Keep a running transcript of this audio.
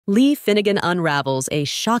Lee Finnegan unravels a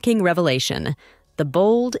shocking revelation: the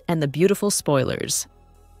bold and the beautiful spoilers.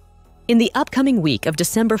 In the upcoming week of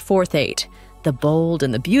December 4th 8, The Bold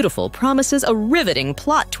and the Beautiful promises a riveting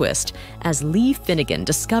plot twist as Lee Finnegan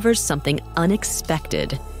discovers something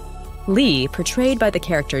unexpected. Lee, portrayed by the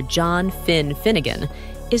character John Finn Finnegan,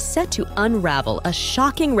 is set to unravel a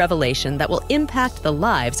shocking revelation that will impact the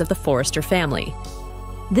lives of the Forrester family.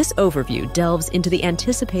 This overview delves into the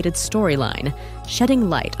anticipated storyline, shedding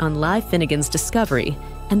light on Lee Finnegan's discovery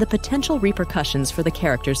and the potential repercussions for the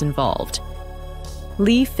characters involved.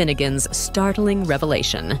 Lee Finnegan's startling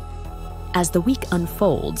revelation. As the week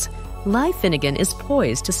unfolds, Lee Finnegan is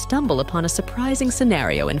poised to stumble upon a surprising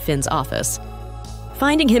scenario in Finn's office.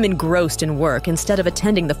 Finding him engrossed in work instead of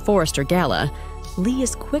attending the Forrester Gala, Lee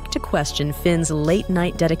is quick to question Finn's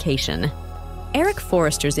late-night dedication. Eric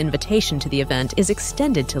Forrester's invitation to the event is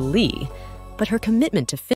extended to Lee, but her commitment to Finn